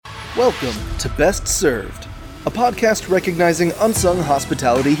Welcome to Best Served, a podcast recognizing unsung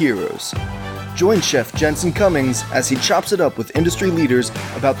hospitality heroes. Join Chef Jensen Cummings as he chops it up with industry leaders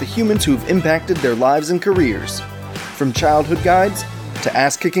about the humans who've impacted their lives and careers. From childhood guides to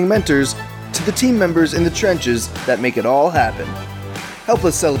ass-kicking mentors to the team members in the trenches that make it all happen. Help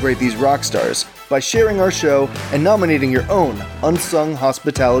us celebrate these rock stars by sharing our show and nominating your own unsung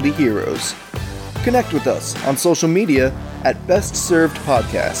hospitality heroes. Connect with us on social media at Best Served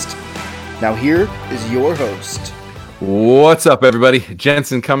Podcast. Now here is your host. What's up, everybody?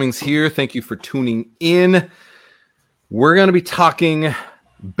 Jensen Cummings here. Thank you for tuning in. We're going to be talking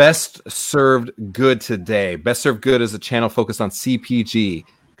Best Served Good today. Best Served Good is a channel focused on CPG,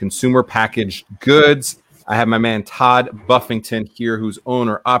 consumer packaged goods. I have my man Todd Buffington here, who's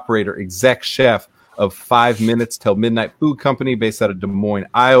owner, operator, exec chef of 5 Minutes Till Midnight Food Company based out of Des Moines,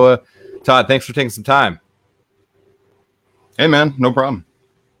 Iowa. Todd, thanks for taking some time. Hey, man, no problem.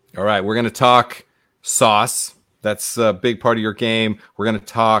 All right, we're going to talk sauce. That's a big part of your game. We're going to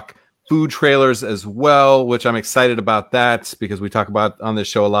talk food trailers as well, which I'm excited about that because we talk about on this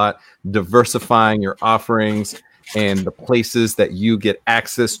show a lot, diversifying your offerings and the places that you get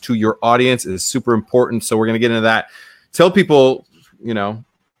access to your audience is super important. So we're going to get into that. Tell people,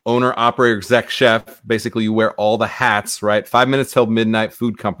 owner, operator, exec chef, basically you wear all the hats, right? 5 Minutes Till Midnight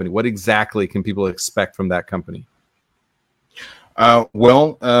Food Company. What exactly can people expect from that company?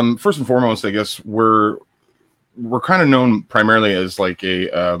 First and foremost, I guess we're kind of known primarily as like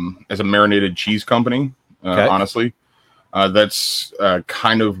as a marinated cheese company. Okay. Honestly, that's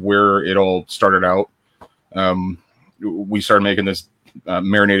kind of where it all started out. We started making this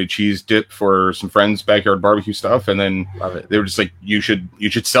marinated cheese dip for some friends' backyard barbecue stuff, and then they were just like, "You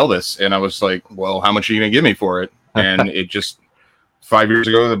should sell this." And I was like, "Well, how much are you gonna give me for it?" And it just 5 years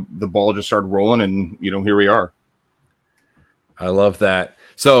ago, the ball just started rolling, and here we are. I love that.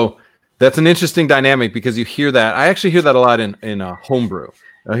 So that's an interesting dynamic because you hear that. I actually hear that a lot in homebrew.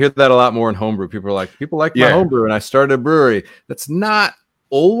 I hear that a lot more in homebrew. People like my homebrew, and I started a brewery. That's not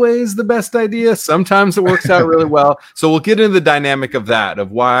always the best idea. Sometimes it works out really well. So we'll get into the dynamic of that,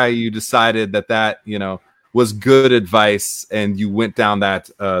 of why you decided that was good advice and you went down that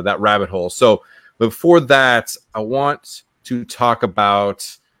rabbit hole. So before that, I want to talk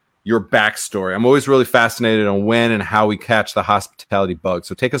about your backstory. I'm always really fascinated on when and how we catch the hospitality bug.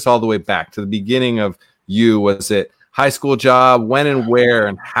 So take us all the way back to the beginning of you. Was it high school job? When and where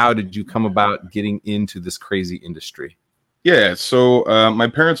and how did you come about getting into this crazy industry? Yeah, so my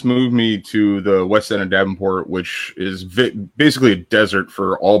parents moved me to the west end of Davenport, which is basically a desert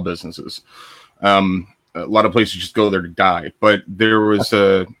for all businesses. A lot of places just go there to die. But there was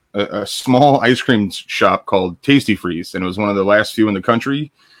a small ice cream shop called Tasty Freeze, and it was one of the last few in the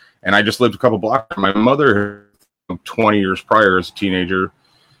country. And I just lived a couple blocks from my mother 20 years prior as a teenager.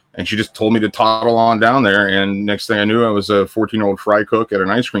 And she just told me to toddle on down there. And next thing I knew, I was a 14-year-old fry cook at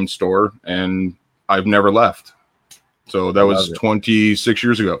an ice cream store. And I've never left. So that was 26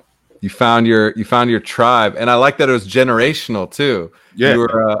 years ago. You found your tribe. And I like that it was generational too. Yeah. You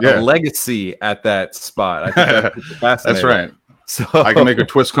were a legacy at that spot. I think that's fascinating. That's right. So I can make a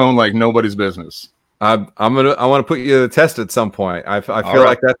twist cone like nobody's business. I want to put you to the test at some point. I feel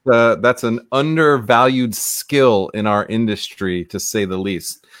like that's an undervalued skill in our industry, to say the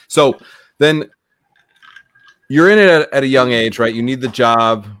least. So then you're in it at a young age, right? You need the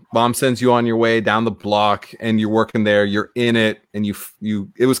job. Mom sends you on your way down the block, and you're working there. You're in it, and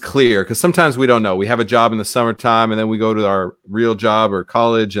it was clear because sometimes we don't know. We have a job in the summertime, and then we go to our real job or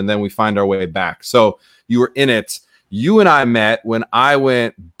college, and then we find our way back. So you were in it. You and I met when I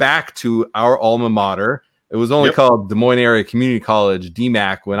went back to our alma mater. It was only called Des Moines Area Community College,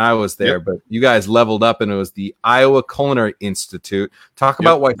 DMAC, when I was there. But you guys leveled up, and it was the Iowa Culinary Institute. Talk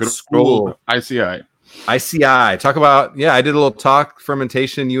about what school. ICI. Talk about, I did a little talk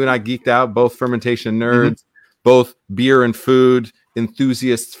fermentation. You and I geeked out, both fermentation nerds, both beer and food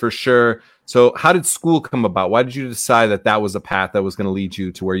enthusiasts for sure. So how did school come about? Why did you decide that was a path that was going to lead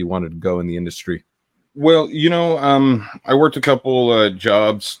you to where you wanted to go in the industry? Well, I worked a couple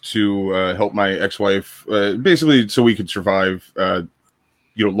jobs to help my ex-wife, basically so we could survive,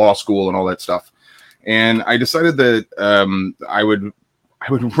 law school and all that stuff. And I decided that I would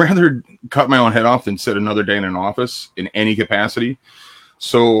rather cut my own head off than sit another day in an office in any capacity.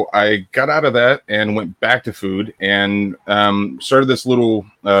 So I got out of that and went back to food and started this little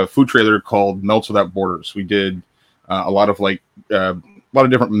food trailer called Melts Without Borders. We did a lot of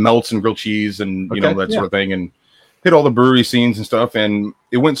different melts and grilled cheese and that sort of thing, and hit all the brewery scenes and stuff. And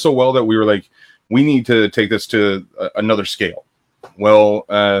it went so well that we were like, we need to take this to another scale. Well,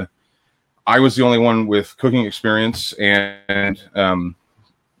 I was the only one with cooking experience, and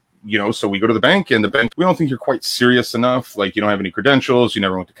so we go to the bank, and the bank, we don't think you're quite serious enough. Like, you don't have any credentials. You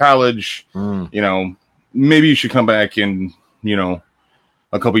never went to college. Maybe you should come back in,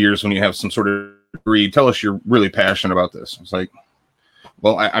 a couple years when you have some sort of degree. Tell us you're really passionate about this. It's like,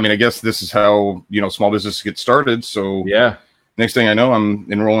 well, I guess this is how, small business gets started. So yeah, next thing I know, I'm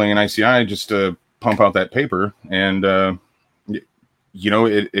enrolling in ICI just to pump out that paper. And,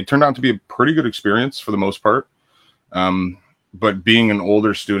 it turned out to be a pretty good experience for the most part. But being an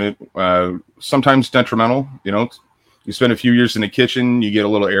older student, sometimes detrimental. You spend a few years in the kitchen, you get a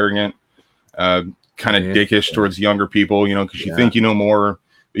little arrogant, kind of dickish towards younger people, because you think you know more,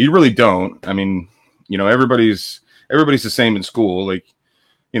 but you really don't. I mean, everybody's the same in school. Like,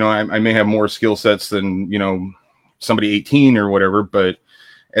 I may have more skill sets than, somebody 18 or whatever, but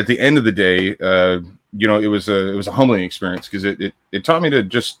at the end of the day, it was a humbling experience, because it taught me to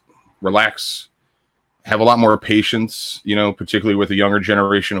just relax, have a lot more patience, particularly with a younger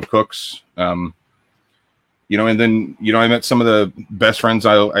generation of cooks. And then, I met some of the best friends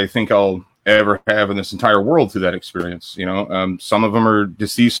I think I'll ever have in this entire world through that experience. Some of them are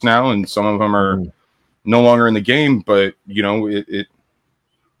deceased now, and some of them are no longer in the game, but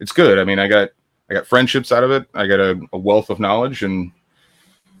it's good. I mean, I got friendships out of it. I got a wealth of knowledge, and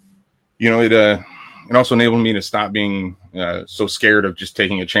it also enabled me to stop being so scared of just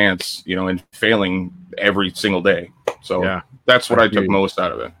taking a chance, and failing every single day. So that's what I took most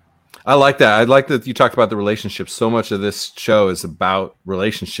out of it. I like that. I like that you talked about the relationships. So much of this show is about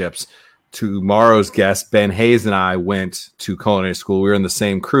relationships. Tomorrow's guest, Ben Hayes, and I went to culinary school. We were in the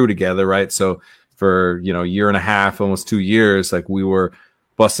same crew together, right? So for, a year and a half, almost 2 years, like, we were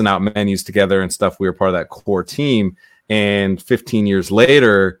busting out menus together and stuff. We were part of that core team. And 15 years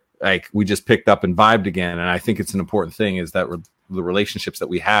later, like, we just picked up and vibed again. And I think it's an important thing, is that the relationships that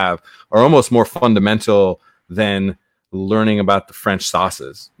we have are almost more fundamental than learning about the French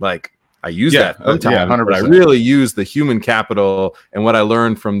sauces. Like, I use that sometimes, but I really use the human capital and what I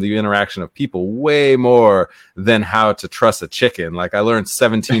learned from the interaction of people way more than how to trust a chicken. Like, I learned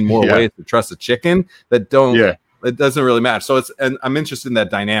 17 more ways to trust a chicken that don't, it doesn't really matter. So and I'm interested in that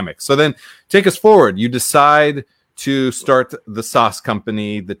dynamic. So then take us forward. You decide to start the sauce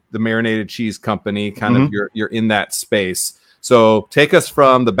company, the marinated cheese company, kind of you're in that space. So take us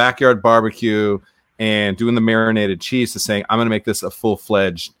from the backyard barbecue and doing the marinated cheese to saying, I'm going to make this a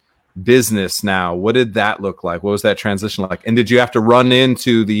full-fledged business now. What did that look like? What was that transition like? And did you have to run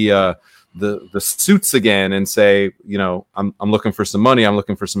into the suits again and say, I'm looking for some money, I'm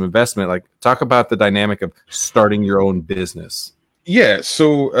looking for some investment? Like, talk about the dynamic of starting your own business. Yeah.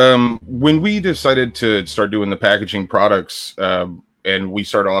 So when we decided to start doing the packaging products, and we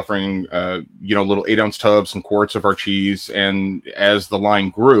started offering, little 8-ounce tubs and quarts of our cheese, and as the line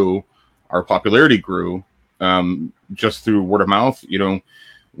grew, our popularity grew, just through word of mouth.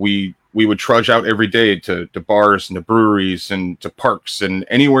 We would trudge out every day to bars and to breweries and to parks and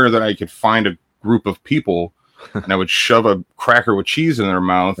anywhere that I could find a group of people, and I would shove a cracker with cheese in their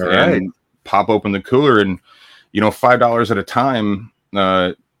mouth and pop open the cooler, and $5 at a time.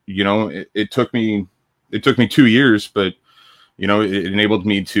 It took me 2 years, but it enabled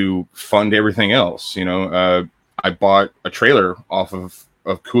me to fund everything else. I bought a trailer off of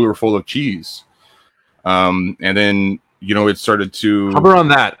a cooler full of cheese, and then it started to cover on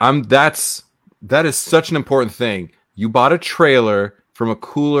that. That is such an important thing. You bought a trailer from a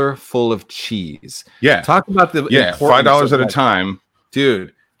cooler full of cheese. Yeah. Talk about the $5 at a time,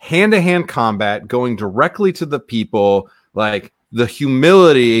 dude. Hand-to-hand combat, going directly to the people, like the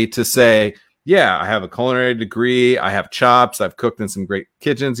humility to say, yeah, I have a culinary degree, I have chops, I've cooked in some great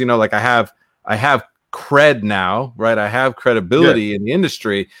kitchens, like I have cred now, right? I have credibility in the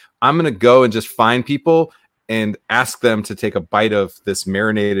industry. I'm going to go and just find people and ask them to take a bite of this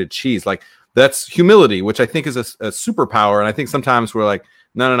marinated cheese. Like, that's humility, which I think is a superpower. And I think sometimes we're like,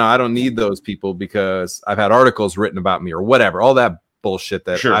 no, I don't need those people because I've had articles written about me or whatever, all that bullshit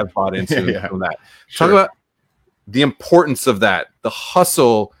that I've bought into from that. Talk about the importance of that, the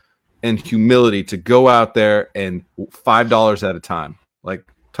hustle and humility to go out there and $5 at a time. Like,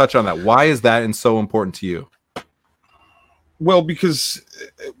 touch on that. Why is that so important to you? Well, because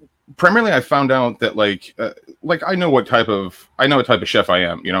primarily I found out that I know what type of chef I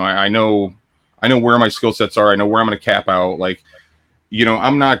am. I know where my skill sets are. I know where I'm going to cap out.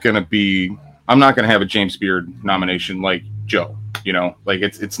 I'm not going to have a James Beard nomination like Joe.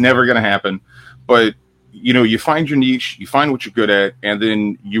 It's never going to happen. But you find your niche, you find what you're good at, and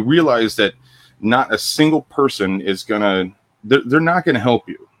then you realize that not a single person is they're not going to help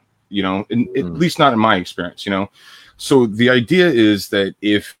you. At least not in my experience. So the idea is that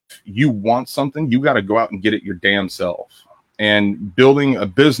if you want something, you got to go out and get it your damn self. And building a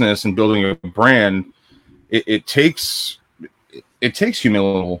business and building a brand, it takes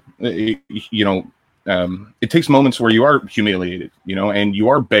humility. It takes moments where you are humiliated, and you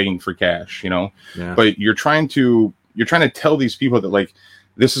are begging for cash, but you're trying to tell these people that, like,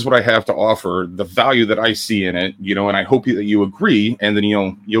 this is what I have to offer, the value that I see in it, and I hope that you agree. And then,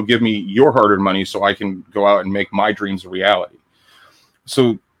 you'll give me your hard-earned money so I can go out and make my dreams a reality.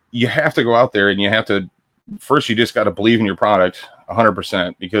 So you have to go out there, and you have to, first, you just got to believe in your product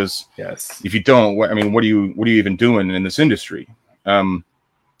 100%, because if you don't, what are you even doing in this industry? And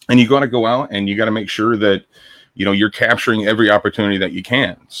you got to go out and you got to make sure that, you're capturing every opportunity that you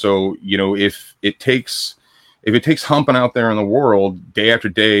can. So, if it takes humping out there in the world day after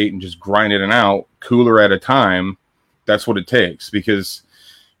day and just grinding it out, cooler at a time, that's what it takes, because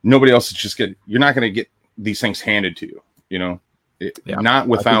nobody else is you're not going to get these things handed to you, not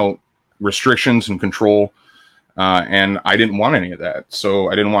without restrictions and control. And I didn't want any of that. So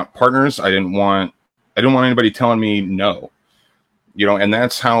I didn't want partners. I didn't want anybody telling me no, and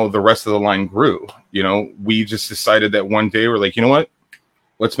that's how the rest of the line grew. We just decided that one day we're like, you know what,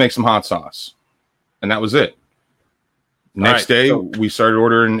 let's make some hot sauce. And that was it. Next day we started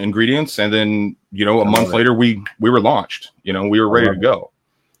ordering ingredients, and then, a month later we were launched, we were ready to go.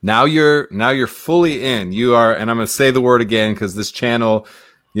 Now you're fully in. You are, and I'm going to say the word again, because this channel,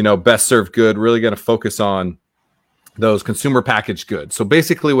 Best Served Good, really going to focus on those consumer packaged goods. So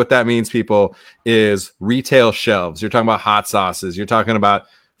basically what that means, people, is retail shelves. You're talking about hot sauces. You're talking about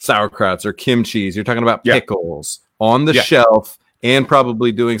sauerkrauts or kimchis. You're talking about pickles on the shelf, and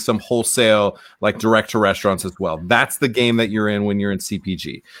probably doing some wholesale, like direct to restaurants as well. That's the game that you're in when you're in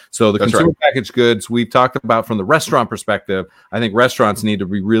CPG. So the consumer packaged goods we've talked about from the restaurant perspective. I think restaurants need to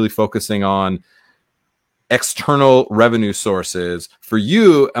be really focusing on external revenue sources. For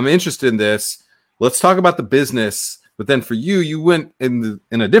you, I'm interested in this. Let's talk about the business. But then for you, you went in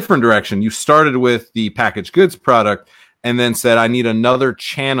a different direction. You started with the packaged goods product, and then said, I need another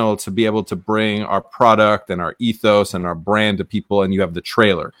channel to be able to bring our product and our ethos and our brand to people. And you have the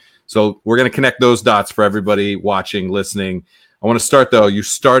trailer. So we're going to connect those dots for everybody watching, listening. I want to start, though. You're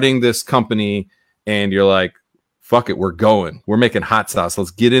starting this company and you're like, fuck it, we're going. We're making hot sauce. Let's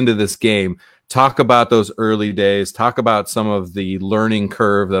get into this game. Talk about those early days. Talk about some of the learning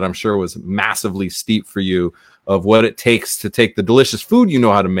curve that I'm sure was massively steep for you, of what it takes to take the delicious food you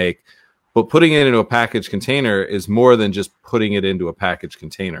know how to make, but putting it into a packaged container is more than just putting it into a packaged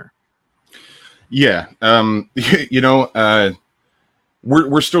container. Yeah.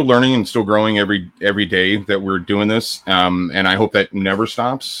 We're still learning and still growing every day that we're doing this. And I hope that never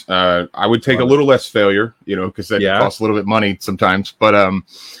stops. I would take a little less failure, because that costs a little bit money sometimes. But,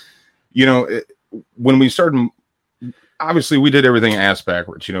 when we started, obviously we did everything ass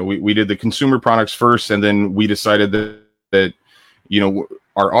backwards. We did the consumer products first, and then we decided that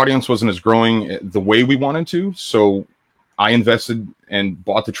our audience wasn't as growing the way we wanted to. So I invested and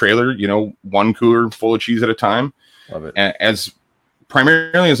bought the trailer, one cooler full of cheese at a time. Love it. As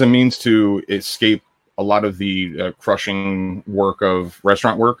primarily as a means to escape a lot of the crushing work of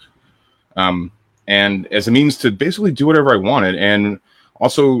restaurant work. And as a means to basically do whatever I wanted. And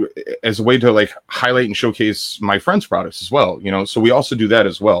also as a way to like highlight and showcase my friends' products as well. So we also do that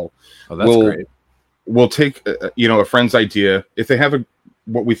as well. Oh, that's great. We'll take, a friend's idea, if they have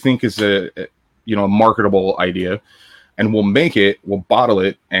what we think is a marketable idea, and we'll make it, we'll bottle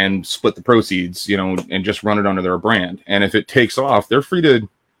it and split the proceeds, and just run it under their brand. And if it takes off, they're free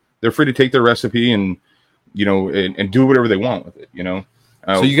to take their recipe and, and do whatever they want with it,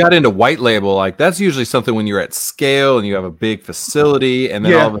 So you got into white label. Like that's usually something when you're at scale and you have a big facility, and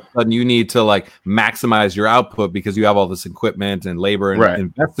then all of a sudden you need to like maximize your output because you have all this equipment and labor and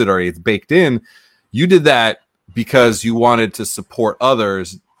invested already. It's baked in. You did that because you wanted to support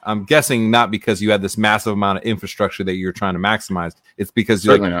others. I'm guessing not because you had this massive amount of infrastructure that you're trying to maximize. It's because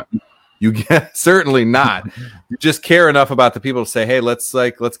certainly not. You get certainly not. You just care enough about the people to say, "Hey, let's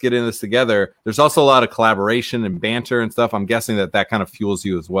get in this together." There's also a lot of collaboration and banter and stuff. I'm guessing that kind of fuels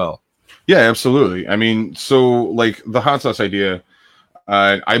you as well. Yeah, absolutely. I mean, so like the hot sauce idea,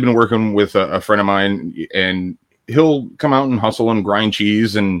 I've been working with a friend of mine, and he'll come out and hustle and grind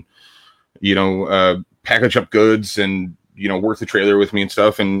cheese and package up goods and work the trailer with me and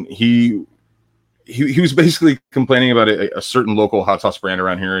stuff. And he was basically complaining about a certain local hot sauce brand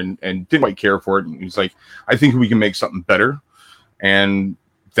around here and didn't quite care for it. And he's like, I think we can make something better. And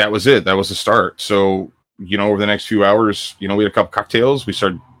that was it. That was the start. So, over the next few hours, we had a couple cocktails. We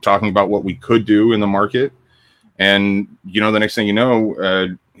started talking about what we could do in the market. And, the next thing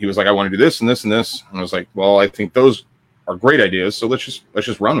he was like, I want to do this and this and this. And I was like, well, I think those are great ideas. So let's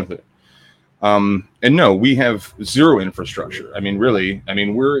just run with it. And no, we have zero infrastructure. I mean, really,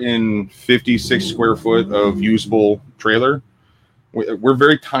 we're in 56 square foot of usable trailer. We're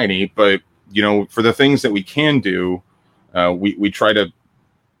very tiny, but for the things that we can do, we try to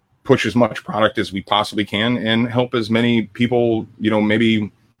push as much product as we possibly can and help as many people,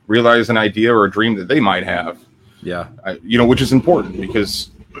 maybe realize an idea or a dream that they might have. Yeah. Which is important because,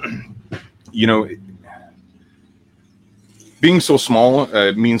 being so small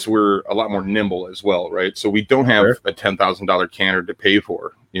means we're a lot more nimble as well, right? So we don't have a $10,000 canner to pay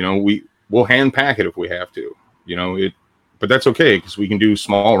for. We'll hand pack it if we have to. But that's okay because we can do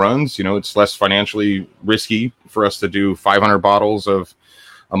small runs. It's less financially risky for us to do 500 bottles of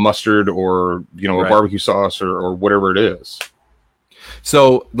a mustard or a barbecue sauce or whatever it is.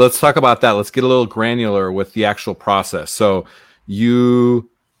 So let's talk about that. Let's get a little granular with the actual process. So you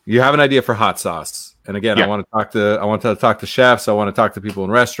have an idea for hot sauce. And again, I want to talk to chefs. I want to talk to people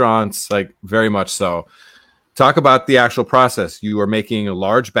in restaurants, like very much so. Talk about the actual process. You are making a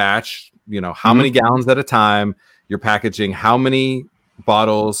large batch, how many gallons at a time, you're packaging how many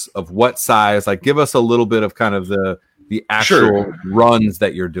bottles of what size, like give us a little bit of kind of the actual runs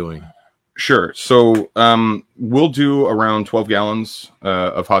that you're doing. Sure. So we'll do around 12 gallons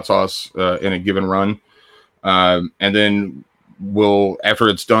of hot sauce in a given run. And then we'll, after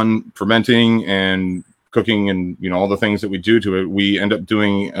it's done fermenting and cooking and all the things that we do to it, we end up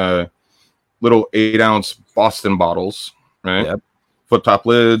doing little 8-ounce Boston bottles, right? Yep. Flip top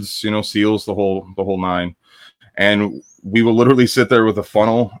lids, seals, the whole nine. And we will literally sit there with a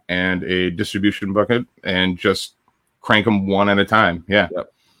funnel and a distribution bucket and just crank them one at a time. Yeah.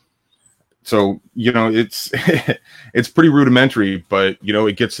 Yep. So it's it's pretty rudimentary, but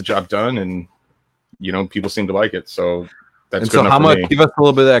it gets the job done, and people seem to like it. So. And so how much, give us a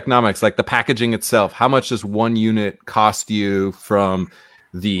little bit of economics, like the packaging itself. How much does one unit cost you from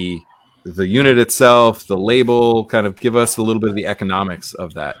the unit itself, the label? Kind of give us a little bit of the economics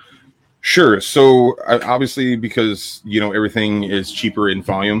of that. Sure. So obviously, because, everything is cheaper in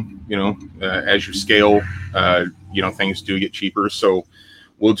volume, as you scale, things do get cheaper. So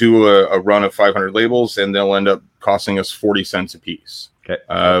we'll do a run of 500 labels and they'll end up costing us 40 cents a piece. Okay.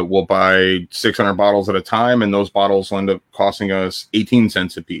 We'll buy 600 bottles at a time, and those bottles will end up costing us 18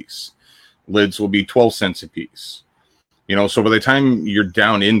 cents a piece. Lids will be 12 cents a piece. So by the time you're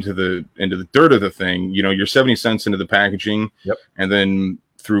down into the dirt of the thing, you're 70 cents into the packaging. Yep. And then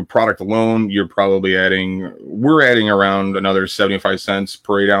through product alone, we're adding around another 75 cents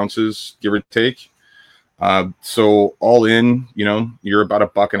per 8 ounces, give or take. So all in, you're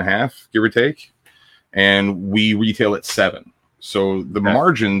about $1.50, give or take. And we retail at $7. So the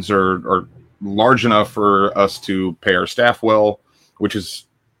margins are large enough for us to pay our staff well, which is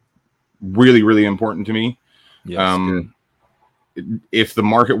really, really important to me. Yes, if the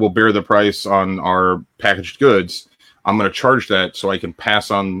market will bear the price on our packaged goods, I'm going to charge that so I can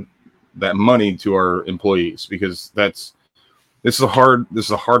pass on that money to our employees, because this is a hard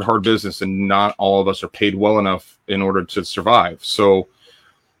business, and not all of us are paid well enough in order to survive. So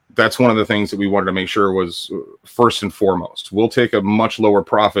that's one of the things that we wanted to make sure was first and foremost. We'll take a much lower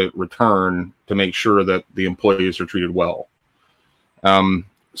profit return to make sure that the employees are treated well.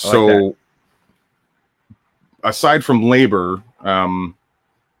 So aside from labor,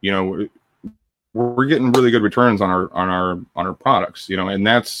 we're getting really good returns on our products, and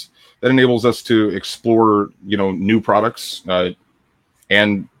that enables us to explore, new products,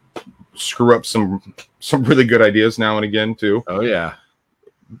 and screw up some really good ideas now and again too. Oh yeah.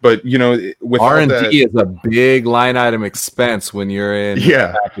 But with R&D is a big line item expense when you're in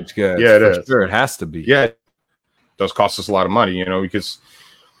packaged goods. Yeah, it is. Sure, it has to be. Yeah, it does cost us a lot of money, because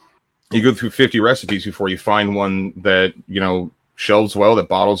you go through 50 recipes before you find one that shelves well, that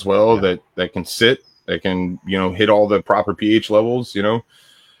bottles well, that can sit, that can hit all the proper pH levels,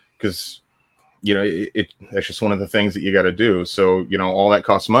 because that's just one of the things that you got to do. So all that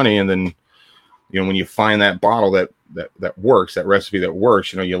costs money, and then when you find that bottle that works, that recipe that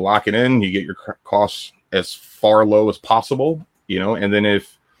works, you lock it in, you get your costs as far low as possible, and then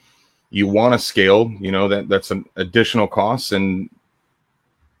if you want to scale, that's an additional cost, and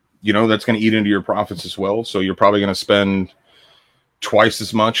that's going to eat into your profits as well. So you're probably going to spend twice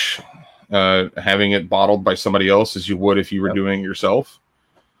as much having it bottled by somebody else as you would if you were doing it yourself.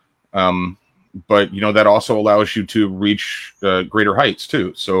 But that also allows you to reach greater heights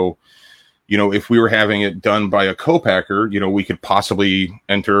too. So if we were having it done by a co-packer, we could possibly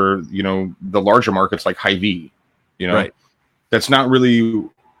enter, the larger markets like Hy-Vee, Right. That's not really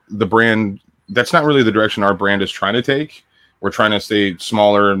the brand. That's not really the direction our brand is trying to take. We're trying to stay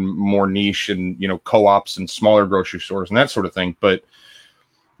smaller and more niche, and, co-ops and smaller grocery stores and that sort of thing. But,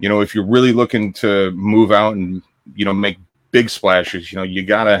 You know, if you're really looking to move out and, you know, make big splashes, you know, you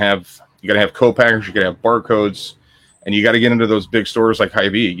gotta have co-packers, you gotta have barcodes, and you gotta get into those big stores like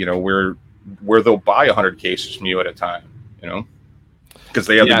Hy-Vee, you know, where they'll buy 100 cases from you at a time, you know, because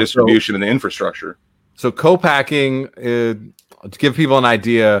they have the distribution and the infrastructure. So co-packing, to give people an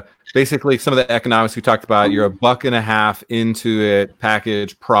idea, basically some of the economics we talked about, you're $1.50 into it,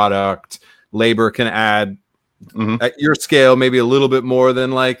 package, product, labor can add at your scale, maybe a little bit more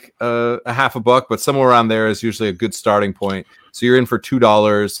than like a $0.50, but somewhere around there is usually a good starting point. So you're in for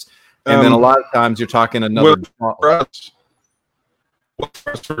 $2. And then a lot of times you're talking another.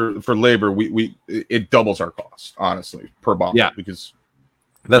 For labor, it doubles our cost, honestly, per bottle. Yeah. Because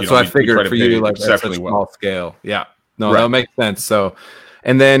that's what I figured for you, like at such small scale. Yeah. No, that makes sense. So,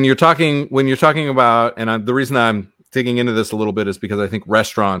 and then when you're talking about, and the reason I'm digging into this a little bit is because I think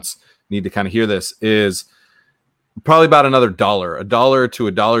restaurants need to kind of hear this, is probably about another $1 to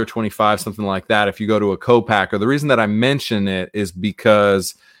 $1.25, something like that. If you go to a co-packer, the reason that I mention it is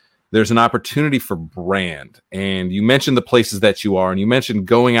because there's an opportunity for brand. And you mentioned the places that you are, and you mentioned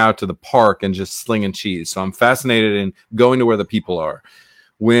going out to the park and just slinging cheese. So I'm fascinated in going to where the people are.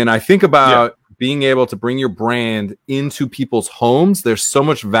 When I think about being able to bring your brand into people's homes, there's so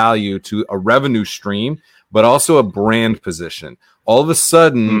much value to a revenue stream, but also a brand position. All of a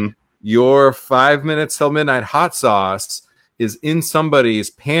sudden, your 5 minutes till midnight hot sauce is in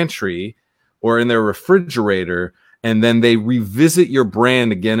somebody's pantry or in their refrigerator, and then they revisit your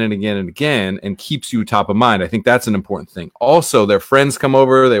brand again and again and again and keeps you top of mind. I think that's an important thing. Also, their friends come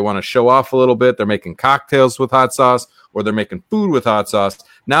over, they want to show off a little bit. They're making cocktails with hot sauce, or they're making food with hot sauce.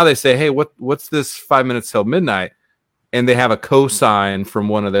 Now they say, hey, what's this 5 minutes till midnight? And they have a cosign from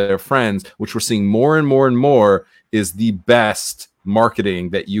one of their friends, which we're seeing more and more and more is the best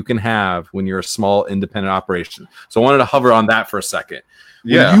marketing that you can have when you're a small independent operation. So I wanted to hover on that for a second.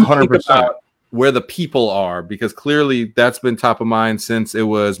 Yeah, 100%. Where the people are, because clearly that's been top of mind since it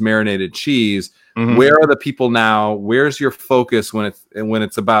was marinated cheese. Where are the people now? Where's your focus when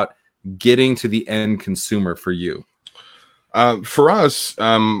it's about getting to the end consumer for you? For us,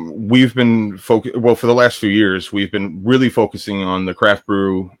 we've been for the last few years, we've been really focusing on the craft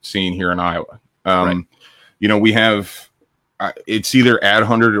brew scene here in Iowa. You know, we have it's either at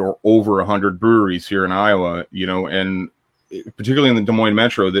 100 or over 100 breweries here in Iowa, you know, and particularly in the Des Moines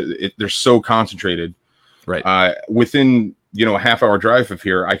metro, they're so concentrated. Right. Within, you know, a half-hour drive of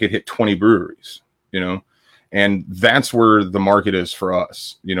here, I could hit 20 breweries, you know, and that's where the market is for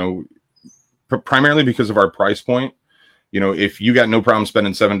us, you know, primarily because of our price point. You know, if you got no problem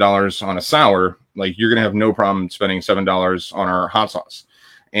spending $7 on a sour, like you're going to have no problem spending $7 on our hot sauce.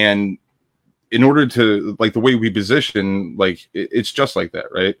 And in order to, like, the way we position, like, it's just like that,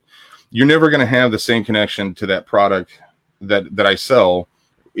 right? You're never going to have the same connection to that product that I sell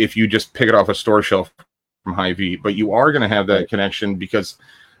if you just pick it off a store shelf from Hy-Vee, but you are going to have that connection because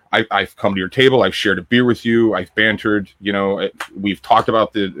I've come to your table, I've shared a beer with you, I've bantered, you know, we've talked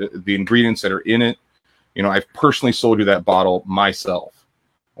about the ingredients that are in it. You know, I've personally sold you that bottle myself,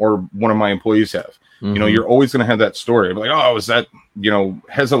 or one of my employees have. You know, you're always going to have that story. I'm like, oh, was that, you know,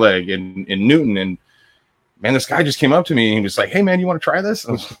 Hezeleg in Newton, and man, this guy just came up to me and he was like, hey man, you want to try this?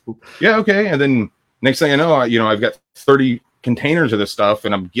 I was like, yeah, okay. And then next thing I know, I've got 30 containers of this stuff,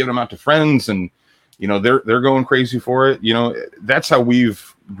 and I'm giving them out to friends, and you know they're going crazy for it. You know, that's how we've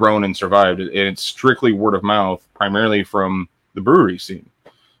grown and survived, and it's strictly word of mouth, primarily from the brewery scene.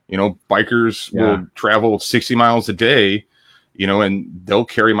 You know, bikers will travel 60 miles a day, you know, and they'll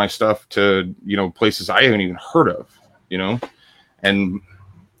carry my stuff to, you know, places I haven't even heard of, you know, and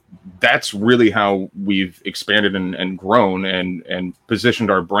that's really how we've expanded and grown and positioned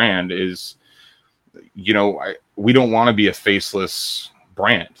our brand is, you know, we don't want to be a faceless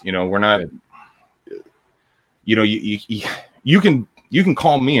brand. You know, we're not, you know, you can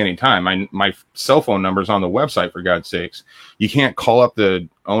call me anytime. My cell phone number is on the website, for God's sakes. You can't call up the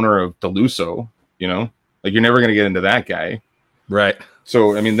owner of Deluso, you know, like you're never going to get into that guy. Right.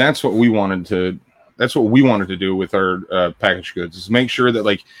 So, I mean, that's what we wanted to do with our packaged goods, is make sure that,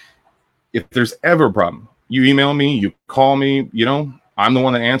 like, if there's ever a problem, you email me, you call me, you know, I'm the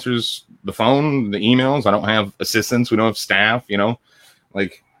one that answers the phone, the emails. I don't have assistants. We don't have staff, you know,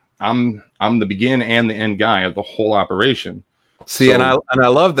 like I'm the begin and the end guy of the whole operation. See, so, and I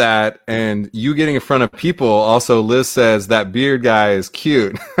love that. And you getting in front of people. Also, Liz says that beard guy is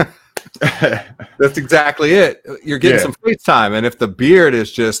cute. That's exactly it. You're getting some face time. And if the beard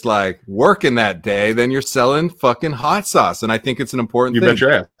is just like working that day, then you're selling fucking hot sauce. And I think it's an important thing. You bet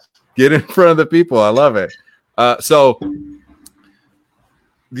your ass. Get in front of the people. I love it. So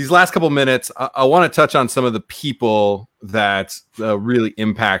these last couple minutes, I want to touch on some of the people that really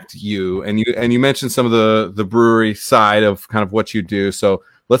impact you. And you mentioned some of the brewery side of kind of what you do. So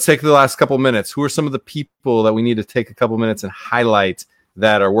let's take the last couple minutes. Who are some of the people that we need to take a couple minutes and highlight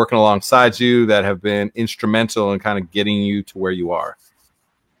that are working alongside you, that have been instrumental in kind of getting you to where you are?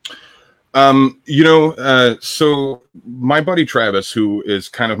 So my buddy Travis, who is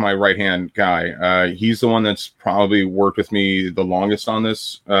kind of my right-hand guy, he's the one that's probably worked with me the longest on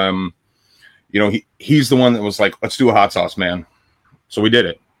this. He's the one that was like, let's do a hot sauce, man. So we did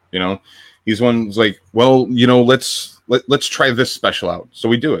it. He's the one who's like, well, let's try this special out. So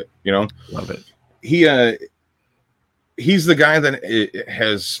we do it, Love it. He's the guy that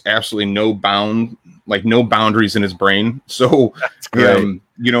has absolutely no boundaries in his brain. So,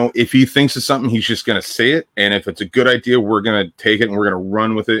 if he thinks of something, he's just going to say it. And if it's a good idea, we're going to take it and we're going to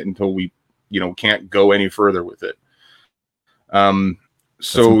run with it until we, can't go any further with it.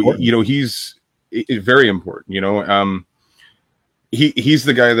 He's very important, he's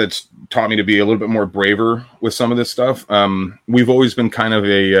the guy that's taught me to be a little bit more braver with some of this stuff. We've always been kind of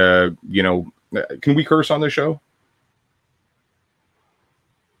can we curse on this show?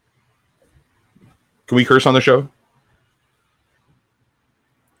 Can we curse on the show?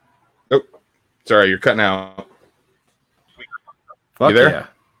 Oh, sorry, you're cutting out. You there?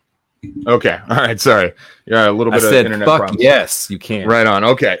 Yeah. Okay. All right. Sorry. Yeah, a little bit of internet problems. Yes, you can. Right on.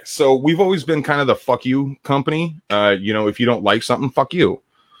 Okay. So we've always been kind of the fuck you company. If you don't like something, fuck you.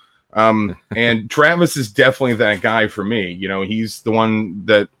 And Travis is definitely that guy for me. He's the one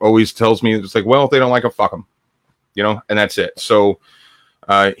that always tells me, it's like, well, if they don't like it, fuck them. And that's it. So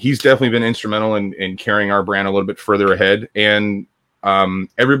he's definitely been instrumental in carrying our brand a little bit further ahead. And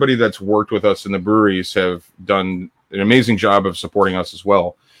everybody that's worked with us in the breweries have done an amazing job of supporting us as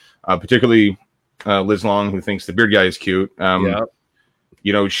well. Particularly Liz Long, who thinks the beard guy is cute.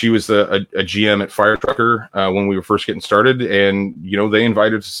 She was a GM at Fire Trucker when we were first getting started, and they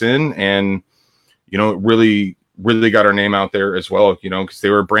invited us in, and it really got our name out there as well. Because they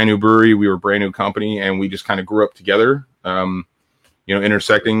were a brand new brewery, we were a brand new company, and we just kind of grew up together.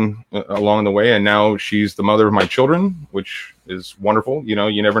 Intersecting along the way, and now she's the mother of my children, which is wonderful.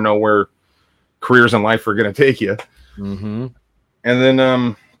 You never know where careers in life are going to take you. Mm-hmm. And then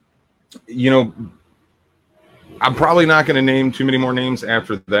I'm probably not going to name too many more names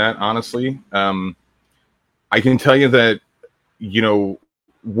after that, honestly. I can tell you that,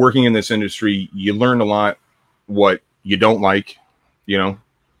 working in this industry, you learn a lot what you don't like,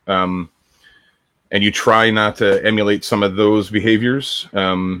 and you try not to emulate some of those behaviors.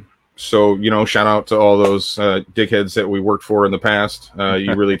 So, shout out to all those dickheads that we worked for in the past.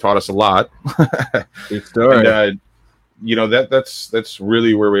 You really taught us a lot. Good story. And, that's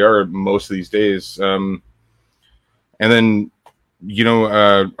really where we are most of these days. And then,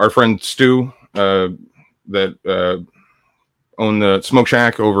 our friend Stu, that owned the Smoke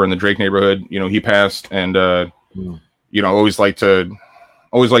Shack over in the Drake neighborhood, he passed, and always like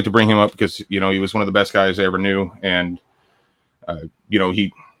to bring him up because he was one of the best guys I ever knew, and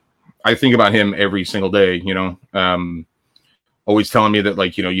I think about him every single day. Always telling me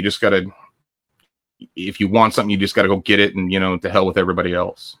that you just gotta, if you want something, you just gotta go get it, and to hell with everybody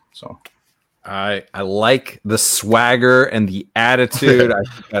else. So I like the swagger and the attitude. I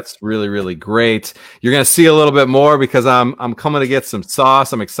think that's really, really great. You're gonna see a little bit more because I'm coming to get some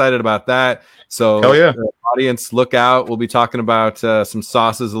sauce. I'm excited about that. So hell yeah. Audience, look out. We'll be talking about some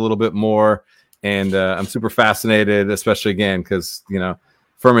sauces a little bit more, and I'm super fascinated, especially again because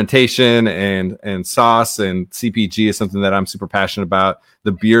fermentation and sauce and CPG is something that I'm super passionate about.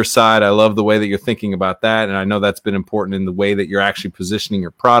 The beer side, I love the way that you're thinking about that, and I know that's been important in the way that you're actually positioning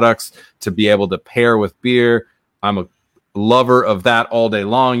your products to be able to pair with beer. I'm a lover of that all day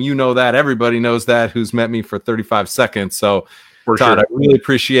long. That. Everybody knows that who's met me for 35 seconds. So for Todd, sure. I really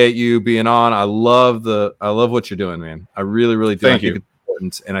appreciate you being on. I love what you're doing, man. I really, really do. Thank you. It's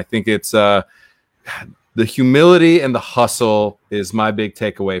important, and I think it's the humility and the hustle is my big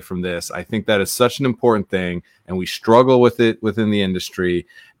takeaway from this. I think that is such an important thing, and we struggle with it within the industry,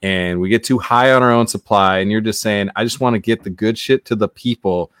 and we get too high on our own supply. And you're just saying, I just want to get the good shit to the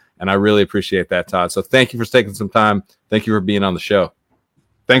people, and I really appreciate that, Todd. So thank you for taking some time. Thank you for being on the show.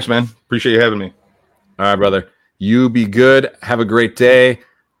 Thanks, man. Appreciate you having me. All right, brother. You be good. Have a great day.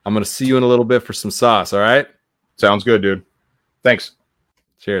 I'm going to see you in a little bit for some sauce. All right? Sounds good, dude. Thanks.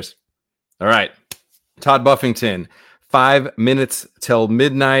 Cheers. All right. Todd Buffington, 5 minutes till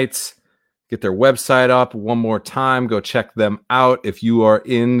midnight. get their website up one more time. Go check them out. If you are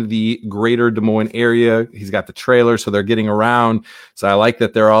in the greater Des Moines area, he's got the trailer, so they're getting around. So I like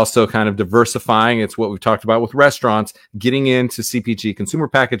that they're also kind of diversifying. It's what we've talked about with restaurants. Getting into CPG, consumer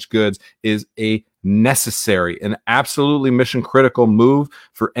packaged goods, is a necessary and absolutely mission critical move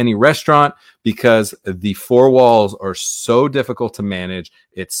for any restaurant, because the four walls are so difficult to manage.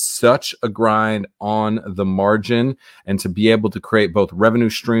 It's such a grind on the margin, and to be able to create both revenue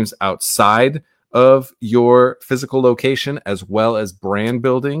streams outside of your physical location as well as brand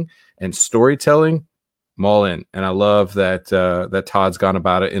building and storytelling, I'm all in. And I love that that Todd's gone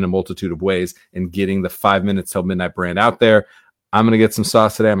about it in a multitude of ways and getting the 5 minutes till midnight brand out there. I'm going to get some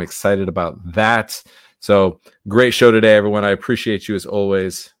sauce today. I'm excited about that. So great show today, everyone. I appreciate you as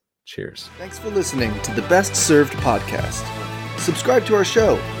always. Cheers. Thanks for listening to the Best Served podcast. Subscribe to our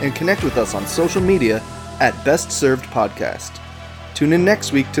show and connect with us on social media at Best Served Podcast. Tune in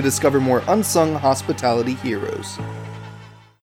next week to discover more unsung hospitality heroes.